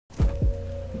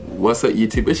What's up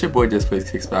YouTube, it's your boy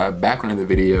JustPlays65 back with another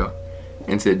video,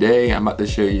 and today I'm about to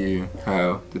show you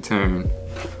how to turn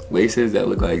laces that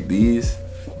look like these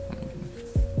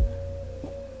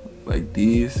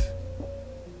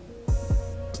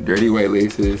dirty white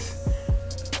laces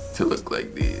to look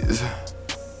like these.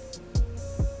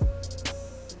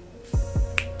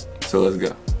 So let's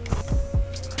go.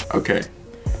 Okay,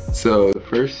 so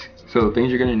the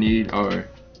things you're gonna need are,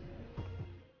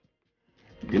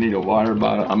 you need a water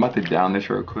bottle. I'm about to down this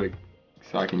real quick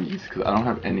so I can use, because I don't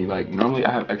have any, like, normally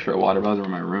I have extra water bottles in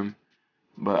my room,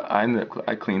 but I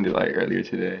cleaned it like earlier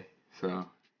today. So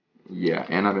yeah,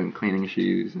 and I've been cleaning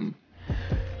shoes and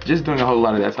just doing a whole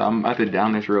lot of that, so I'm about to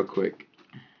down this real quick.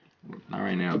 Not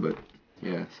right now, but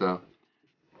yeah. So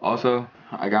also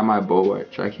I got my bowl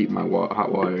which I keep my hot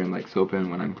water and like soap in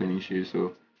when I'm cleaning shoes.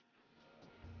 So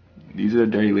these are the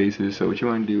dirty laces, so what you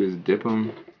want to do is dip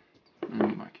them.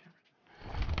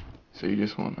 So you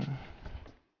just want to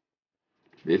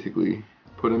basically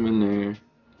put them in there.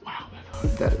 Wow,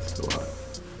 that is so hot.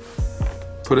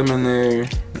 Put them in there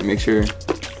and make sure.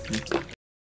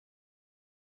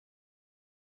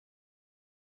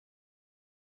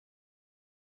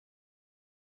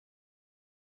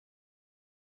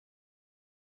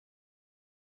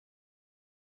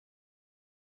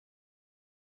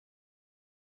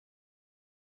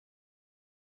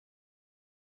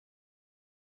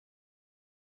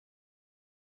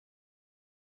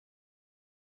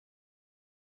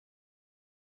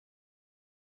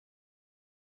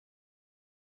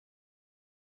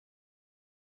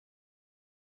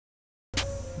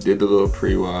 Did the little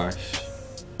pre-wash.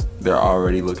 They're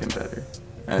already looking better,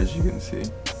 as you can see.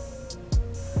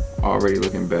 Already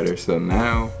looking better. So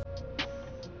now,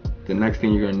 the next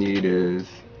thing you're gonna need is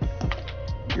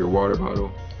your water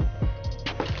bottle.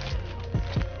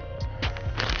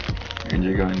 And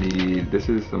you're gonna need, this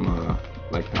is some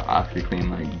like the OxyClean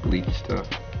like bleach stuff.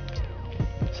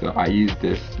 So I use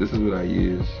this is what I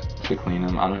use to clean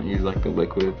them. I don't use like the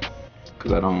liquid,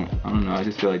 because I don't know, I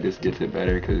just feel like this gets it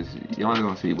better, because you're only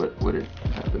gonna see what it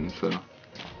happens. So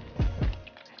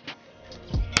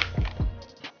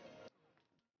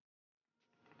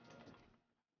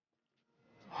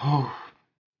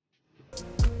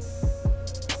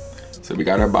so we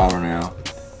got our bottle now.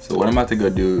 So what I'm about to go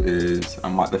do is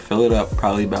I'm about to fill it up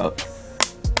probably about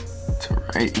to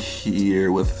right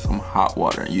here with some hot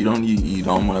water. You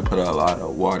don't want to put a lot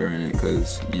of water in it,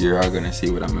 because you are gonna see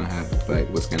what I'm gonna have, like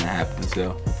what's gonna happen.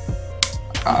 So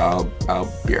I'll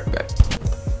be right back.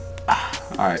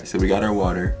 Alright, so we got our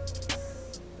water.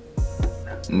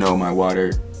 No, my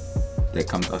water that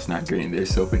comes out's not green.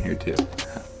 There's soap in here too.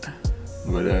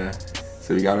 But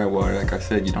so we got our water. Like I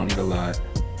said, you don't need a lot.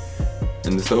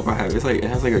 And the soap I have, it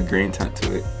has like a green tint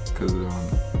to it, because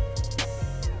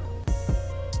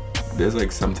there's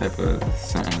like some type of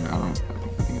scent in it. I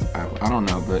think it's apple. I don't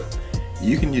know, but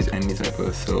you can use any type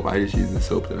of soap. I just used the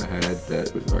soap that I had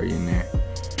that was already in there,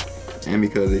 and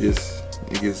because it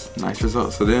gives nice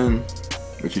results. So then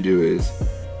what you do is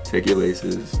take your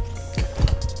laces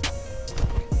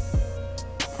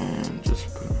and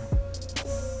just put them.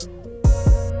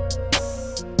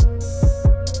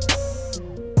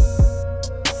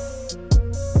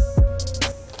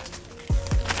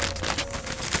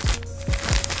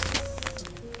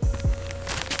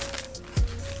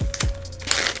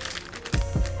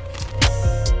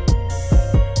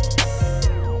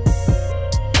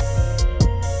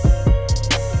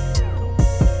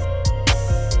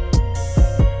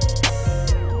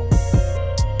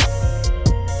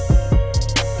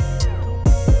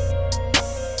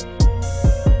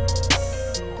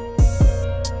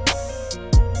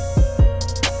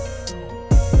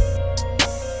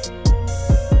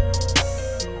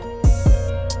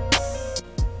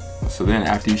 So then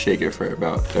after you shake it for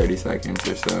about 30 seconds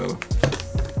or so,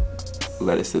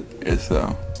 let it sit there.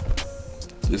 So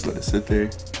just let it sit there,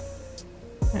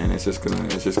 and it's just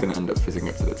gonna end up fizzing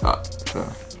up to the top. So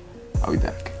I'll be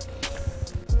back.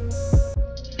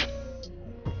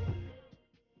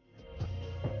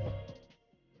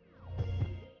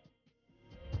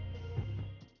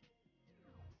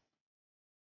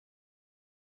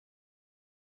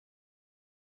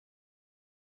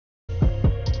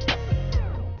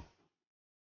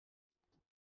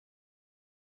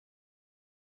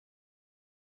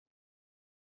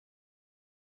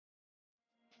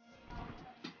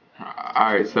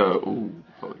 Alright, so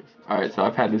focus. Alright, so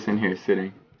I've had this in here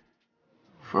sitting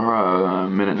for a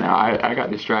minute now. I got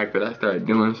distracted. I started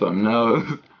doing something else.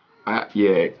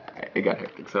 Yeah, it got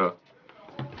hectic. So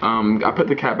I put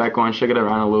the cap back on, shook it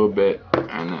around a little bit,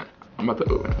 and I'm about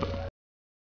to open it up.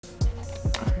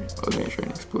 Alright, I was making sure it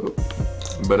didn't explode.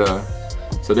 But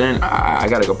So then I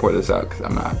gotta go pour this out because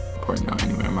I'm not pouring it out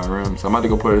anywhere in my room. So I'm about to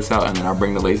go pour this out and then I'll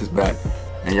bring the laces back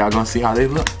and y'all gonna see how they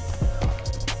look.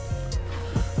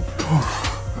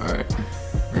 Alright,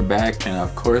 we're back, and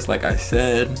of course, like I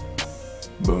said,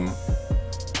 boom.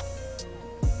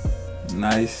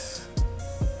 Nice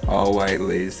all white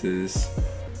laces.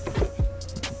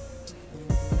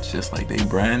 Just like they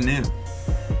brand new.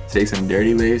 Take some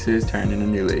dirty laces, turn into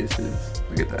new laces.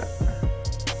 Look at that.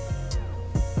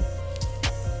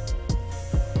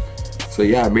 So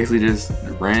yeah, I basically just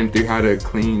ran through how to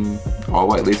clean all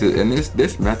white laces, and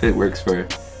this method works for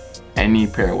any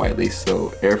pair of white laces.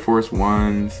 So Air Force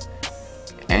Ones,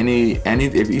 any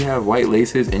if you have white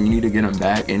laces and you need to get them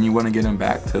back and you want to get them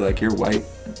back to like your white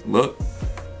look,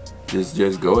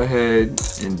 just go ahead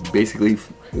and basically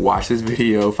watch this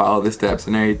video, follow the steps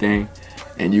and everything,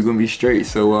 and you're gonna be straight.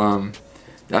 So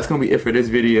that's gonna be it for this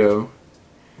video.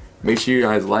 Make sure you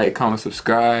guys like, comment,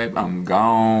 subscribe. I'm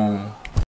gone.